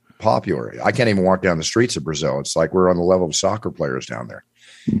really popular. I can't even walk down the streets of Brazil. It's like we're on the level of soccer players down there,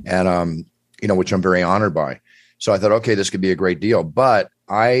 and which I'm very honored by. So I thought, okay, this could be a great deal, but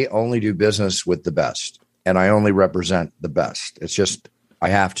I only do business with the best, and I only represent the best. It's just I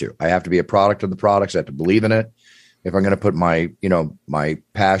have to be a product of the products. I have to believe in it if I'm going to put my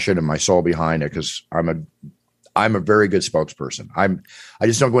passion and my soul behind it, because I'm a very good spokesperson. I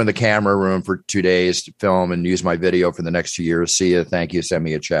just don't go in the camera room for 2 days to film and use my video for the next 2 years. See you, thank you, send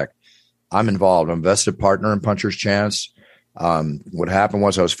me a check. I'm involved. I'm a vested partner in Puncher's Chance. What happened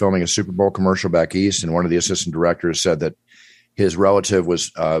was I was filming a Super Bowl commercial back east, and one of the assistant directors said that his relative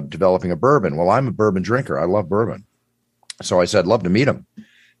was developing a bourbon. Well, I'm a bourbon drinker. I love bourbon. So I said, love to meet him.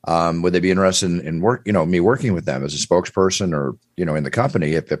 Would they be interested in me working with them as a spokesperson or, in the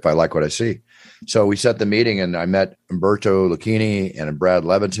company if I like what I see? So we set the meeting, and I met Umberto Lucchini and Brad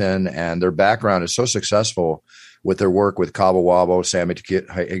Leviton, and their background is so successful with their work with Cabo Wabo, Sammy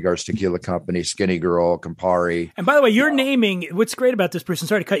Hagar's Tequila Company, Skinny Girl, Campari. And by the way, you're naming, what's great about this person,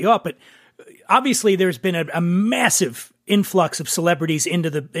 sorry to cut you off, but obviously there's been a massive influx of celebrities into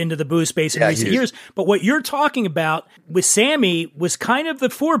the booze space in recent years. But what you're talking about with Sammy was kind of the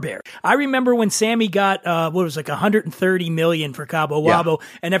forebear. I remember when Sammy got $130 million for Cabo Wabo,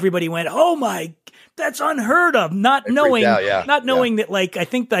 and everybody went, "Oh my, that's unheard of!" Not knowing that, like, I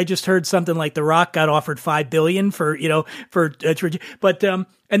think I just heard something like The Rock got offered $5 billion but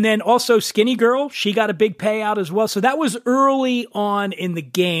and then also Skinny Girl, she got a big payout as well. So that was early on in the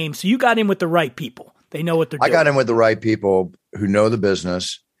game. So you got in with the right people. They know what they're doing. I got in with the right people who know the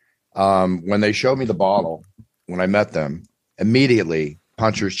business. When they showed me the bottle, when I met them, immediately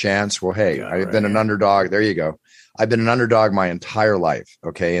Puncher's Chance. Well, hey, I've been an underdog. There you go. I've been an underdog my entire life.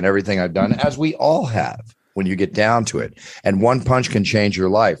 Okay. And everything I've done, as we all have, when you get down to it. And one punch can change your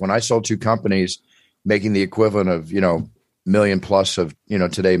life. When I sold 2 companies making the equivalent of, million plus of,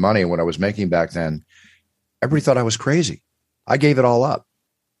 today money, what I was making back then, everybody thought I was crazy. I gave it all up,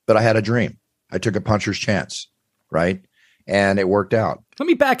 but I had a dream. I took a Puncher's Chance, right? And it worked out. Let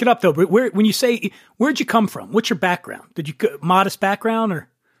me back it up though. When you say, where'd you come from? What's your background? Did you modest background or?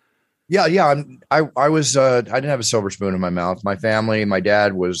 Yeah. I was, I didn't have a silver spoon in my mouth. My family, my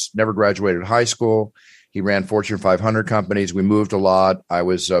dad never graduated high school. He ran Fortune 500 companies. We moved a lot. I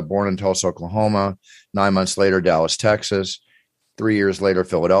was born in Tulsa, Oklahoma. 9 months later, Dallas, Texas. 3 years later,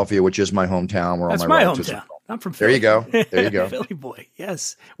 Philadelphia, which is my hometown. Where That's all my my relatives hometown. are from. I'm from There Philly. you go. There you go. Philly boy.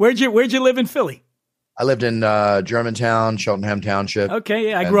 Yes. Where'd you live in Philly? I lived in Germantown, Cheltenham Township. Okay,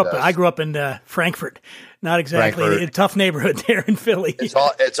 yeah, I grew up in Frankfurt. Not exactly Frankfurt. a tough neighborhood there in Philly.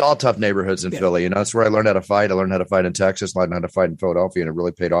 It's all tough neighborhoods in Philly. You know, that's where I learned how to fight. I learned how to fight in Texas, learned how to fight in Philadelphia, and it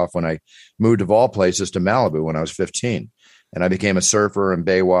really paid off when I moved of all places to Malibu when I was 15. And I became a surfer and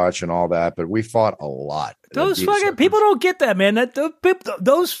Baywatch and all that. But we fought a lot. Those fucking people don't get that, man.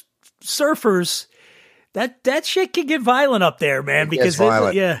 Those surfers, that shit can get violent up there, man. Because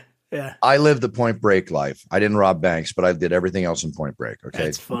yeah. I lived the Point Break life. I didn't rob banks, but I did everything else in Point Break. Okay,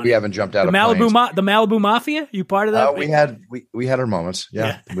 that's funny. We haven't jumped out the of Malibu. planes. The Malibu Mafia. You part of that? We had our moments.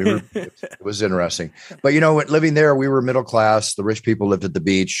 Yeah. We were. It was interesting, but you know, living there, we were middle class. The rich people lived at the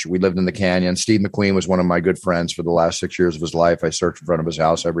beach. We lived in the canyon. Steve McQueen was one of my good friends for the last 6 years of his life. I surfed in front of his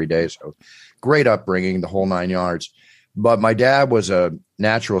house every day. So great upbringing, the whole 9 yards. But my dad was a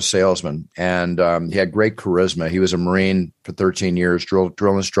natural salesman, and he had great charisma. He was a Marine for 13 years, drill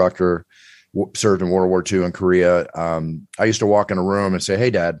instructor. Served in World War II in Korea. I used to walk in a room and say, "Hey,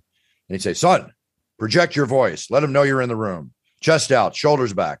 Dad," and he'd say, "Son, project your voice. Let them know you're in the room. Chest out,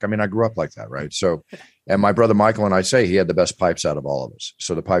 shoulders back." I mean, I grew up like that, right? So, and my brother Michael and I say he had the best pipes out of all of us.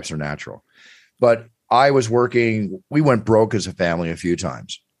 So the pipes are natural. But I was working. We went broke as a family a few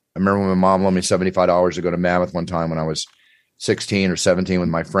times. I remember when my mom loaned me $75 to go to Mammoth one time when I was 16 or 17 with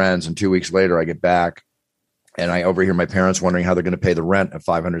my friends, and 2 weeks later I get back. And I overhear my parents wondering how they're going to pay the rent of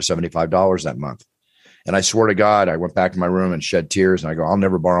 $575 that month. And I swear to God, I went back to my room and shed tears. And I go, I'll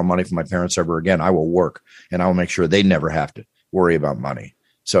never borrow money from my parents ever again. I will work, and I will make sure they never have to worry about money.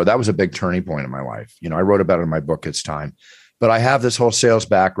 So that was a big turning point in my life. You know, I wrote about it in my book, It's Time. But I have this whole sales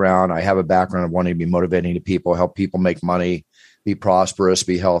background. I have a background of wanting to be motivating to people, help people make money, be prosperous,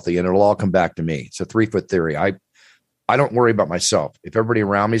 be healthy, and it'll all come back to me. It's a 3-foot theory. I don't worry about myself. If everybody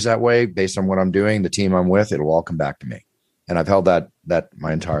around me is that way, based on what I'm doing, the team I'm with, it'll all come back to me. And I've held that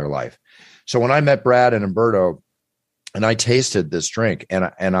my entire life. So when I met Brad and Umberto, and I tasted this drink,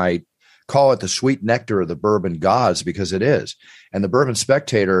 and I call it the sweet nectar of the bourbon gods, because it is. And the Bourbon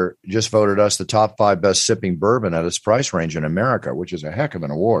Spectator just voted us the top 5 best sipping bourbon at its price range in America, which is a heck of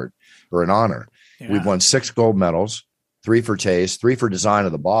an award or an honor. Yeah. We've won 6 gold medals, 3 for taste, 3 for design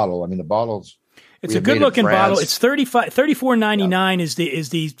of the bottle. I mean, the bottle's It's a good looking bottle. It's $34.99 is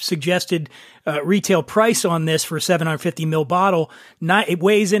the suggested retail price on this for a 750 ml bottle. It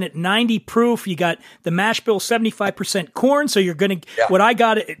weighs in at 90 proof. You got the mash bill 75% corn, so you're going to what I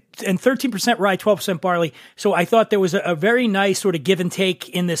got, and 13% rye, 12% barley. So I thought there was a very nice sort of give and take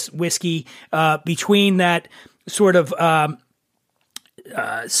in this whiskey between that sort of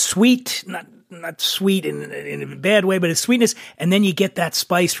sweet, not sweet in a bad way, but it's sweetness. And then you get that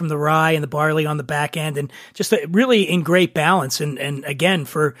spice from the rye and the barley on the back end, and just really in great balance. And again,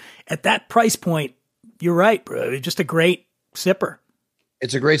 at that price point, you're right, bro. Just a great sipper.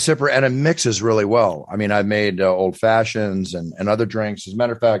 It's a great sipper, and it mixes really well. I mean, I've made old fashions and other drinks. As a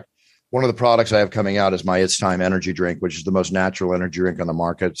matter of fact, one of the products I have coming out is my It's Time energy drink, which is the most natural energy drink on the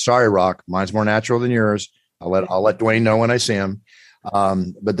market. Sorry, Rock, mine's more natural than yours. I'll let Dwayne know when I see him.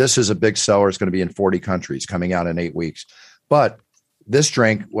 But this is a big seller. It's going to be in 40 countries, coming out in 8 weeks. But this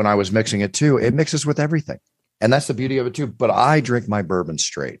drink, when I was mixing it too, it mixes with everything. And that's the beauty of it too. But I drink my bourbon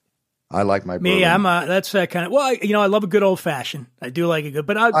straight. I like my bourbon. Me, that's that kind of, I love a good old fashioned. I do like a good,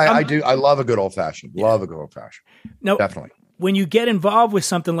 but I do. I love a good old fashioned. Yeah. Love a good old fashioned. No, definitely. When you get involved with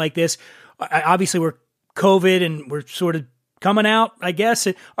something like this, obviously we're COVID and we're sort of coming out, I guess.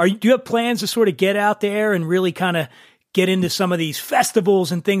 Do you have plans to sort of get out there and really kind of get into some of these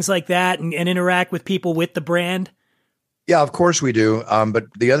festivals and things like that and interact with people with the brand? Yeah, of course we do. But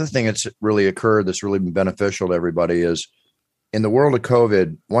the other thing that's really occurred that's really been beneficial to everybody is in the world of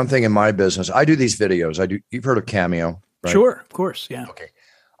COVID, one thing in my business, I do these videos. You've heard of Cameo, right? Sure, of course. Yeah. Okay.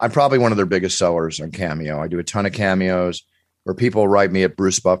 I'm probably one of their biggest sellers on Cameo. I do a ton of cameos where people write me at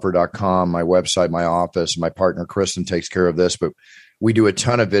brucebuffer.com, my website, my office. My partner, Kristen, takes care of this, but we do a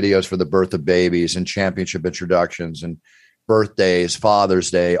ton of videos for the birth of babies and championship introductions and birthdays,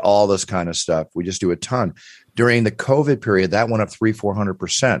 Father's Day, all this kind of stuff. We just do a ton. During the COVID period, that went up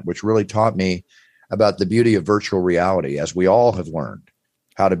 300-400%, which really taught me about the beauty of virtual reality, as we all have learned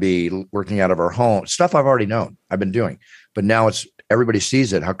how to be working out of our home. Stuff I've already known, I've been doing. But now everybody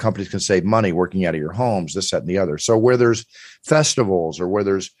sees it, how companies can save money working out of your homes, this, that, and the other. So where there's festivals or where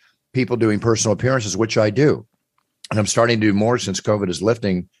there's people doing personal appearances, which I do, and I'm starting to do more since COVID is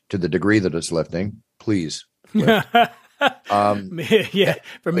lifting to the degree that it's lifting. Please. Yeah,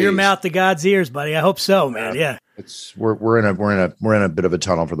 from your mouth to God's ears, buddy. I hope so, man. Yeah. We're in a bit of a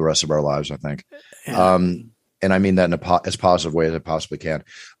tunnel for the rest of our lives, I think. Yeah. And I mean that in as positive way as I possibly can.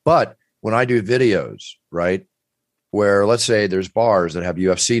 But when I do videos, right? Where let's say there's bars that have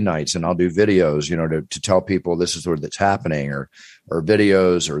UFC nights and I'll do videos, to tell people this is what's happening or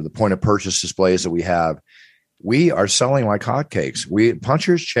videos or the point of purchase displays that we have. We are selling like hotcakes.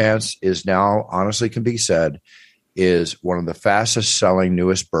 Puncher's Chance is now, honestly can be said, is one of the fastest selling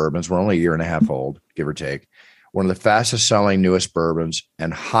newest bourbons. We're only a year and a half old, give or take. One of the fastest selling newest bourbons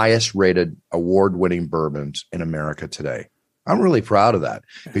and highest rated award-winning bourbons in America today. I'm really proud of that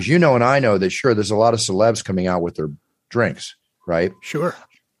because and I know that sure, there's a lot of celebs coming out with their drinks, right? Sure.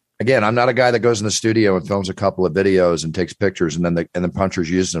 Again, I'm not a guy that goes in the studio and films a couple of videos and takes pictures and then Puncher's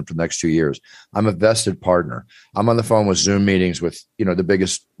uses them for the next 2 years. I'm a vested partner. I'm on the phone with Zoom meetings with, the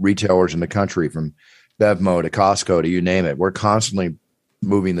biggest retailers in the country from Bevmo to Costco to you name it. We're constantly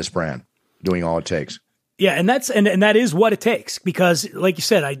moving this brand, doing all it takes. Yeah, and that is what it takes because, like you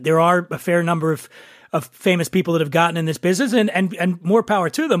said, there are a fair number of famous people that have gotten in this business, and more power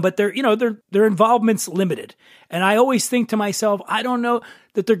to them. But their involvement's limited, and I always think to myself, I don't know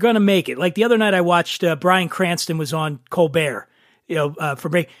that they're going to make it. Like the other night, I watched Bryan Cranston was on Colbert, for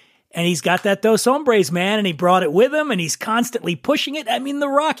break. And he's got that Dos Hombres, man, and he brought it with him, and he's constantly pushing it. I mean, The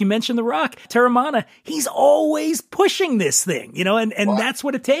Rock, you mentioned The Rock, Terramana, he's always pushing this thing, and that's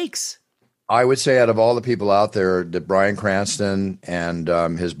what it takes. I would say out of all the people out there, that Bryan Cranston and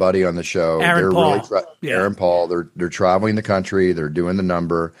his buddy on the show, Aaron Paul, Aaron Paul, they're traveling the country, they're doing the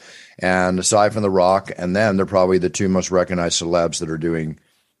number, and aside from The Rock and them, they're probably the two most recognized celebs that are doing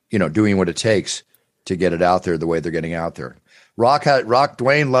what it takes to get it out there the way they're getting out there. Rock,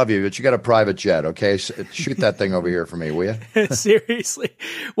 Dwayne, love you, but you got a private jet, okay? Shoot that thing over here for me, will you? Seriously.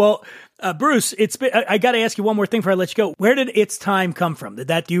 Well, Bruce, I got to ask you one more thing before I let you go. Where did It's Time come from?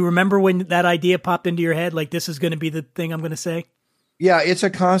 Do you remember when that idea popped into your head? Like, this is going to be the thing I'm going to say? Yeah, it's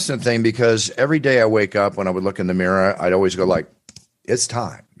a constant thing because every day I wake up, when I would look in the mirror, I'd always go like, it's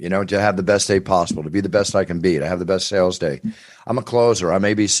time, to have the best day possible, to be the best I can be, to have the best sales day. I'm a closer. I'm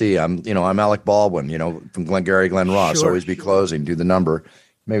ABC. I'm Alec Baldwin, from Glengarry Glen Ross. Sure. Always be closing, do the number.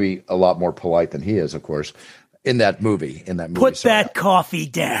 Maybe a lot more polite than he is, of course. In that movie. Put that coffee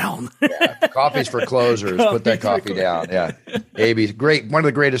down. Yeah, coffee's for closers. Put that coffee down. Yeah, ABC, great. One of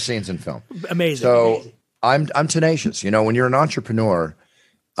the greatest scenes in film. Amazing. So I'm tenacious. When you're an entrepreneur,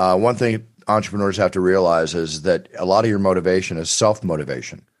 one thing entrepreneurs have to realize is that a lot of your motivation is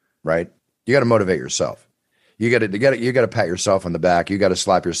self-motivation, right? You got to motivate yourself. You got to pat yourself on the back. You got to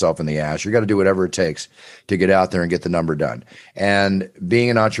slap yourself in the ass. You got to do whatever it takes to get out there and get the number done. And being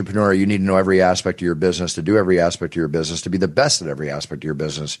an entrepreneur, you need to know every aspect of your business, to do every aspect of your business, to be the best at every aspect of your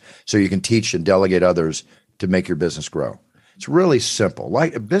business so you can teach and delegate others to make your business grow. It's really simple.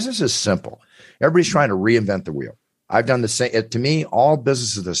 Like business is simple. Everybody's trying to reinvent the wheel. I've done the same. To me, all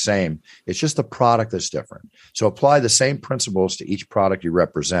business is the same. It's just the product that's different. So apply the same principles to each product you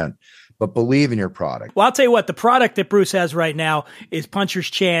represent, but believe in your product. Well, I'll tell you what, the product that Bruce has right now is Puncher's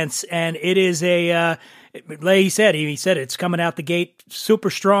Chance, and it is like he said it's coming out the gate super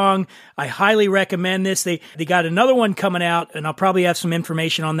strong. I highly recommend this. They got another one coming out, and I'll probably have some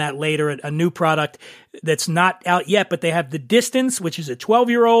information on that later, a new product that's not out yet, but they have the Distance, which is a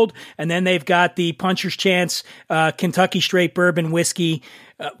 12-year-old, and then they've got the Puncher's Chance Kentucky Straight Bourbon Whiskey,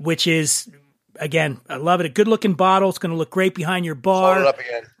 which is... Again, I love it. A good-looking bottle. It's going to look great behind your bar. Hold it up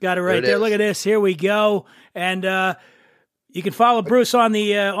again. Got it right there. Look at this. Here we go. And you can follow Bruce on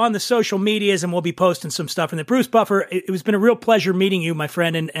the social medias, and we'll be posting some stuff. And the Bruce Buffer, it's been a real pleasure meeting you, my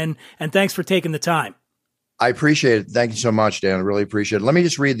friend, and thanks for taking the time. I appreciate it. Thank you so much, Dan. I really appreciate it. Let me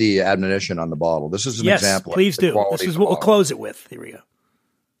just read the admonition on the bottle. This is an example. Yes, please do. This is what we'll close it with. Here we go.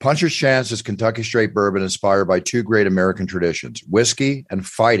 Puncher's Chance is Kentucky Straight Bourbon inspired by two great American traditions, whiskey and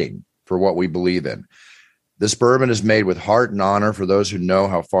fighting for what we believe in. This bourbon is made with heart and honor for those who know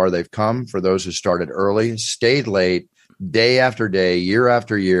how far they've come, for those who started early, stayed late, day after day, year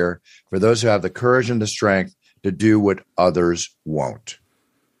after year, for those who have the courage and the strength to do what others won't.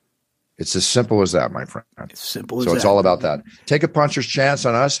 It's as simple as that, my friend. It's simple as that. So it's all about that. Take a Puncher's Chance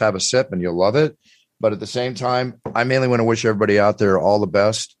on us, have a sip, and you'll love it. But at the same time, I mainly want to wish everybody out there all the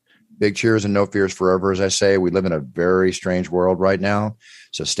best. Big cheers and no fears forever. As I say, we live in a very strange world right now.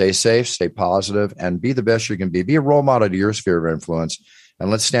 So stay safe, stay positive, and be the best you can be. Be a role model to your sphere of influence. And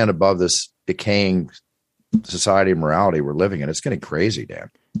let's stand above this decaying society of morality we're living in. It's getting crazy,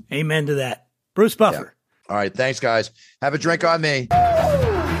 Dan. Amen to that. Bruce Buffer. Yeah. All right. Thanks, guys. Have a drink on me. That's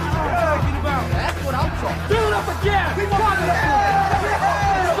what I'm talking. Fill it up again. It's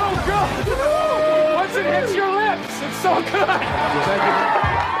so good. Once it hits your lips, it's so good.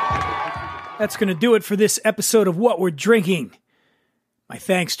 That's going to do it for this episode of What We're Drinking. My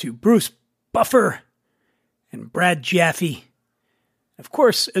thanks to Bruce Buffer and Brad Jaffe. Of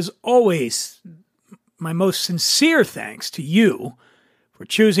course, as always, my most sincere thanks to you for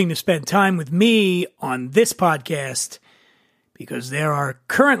choosing to spend time with me on this podcast, because there are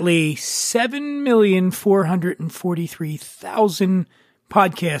currently 7,443,000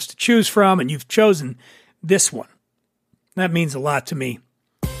 podcasts to choose from, and you've chosen this one. That means a lot to me.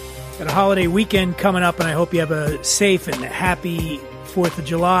 Got a holiday weekend coming up, and I hope you have a safe and happy 4th of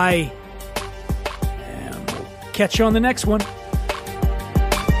July. And we'll catch you on the next one.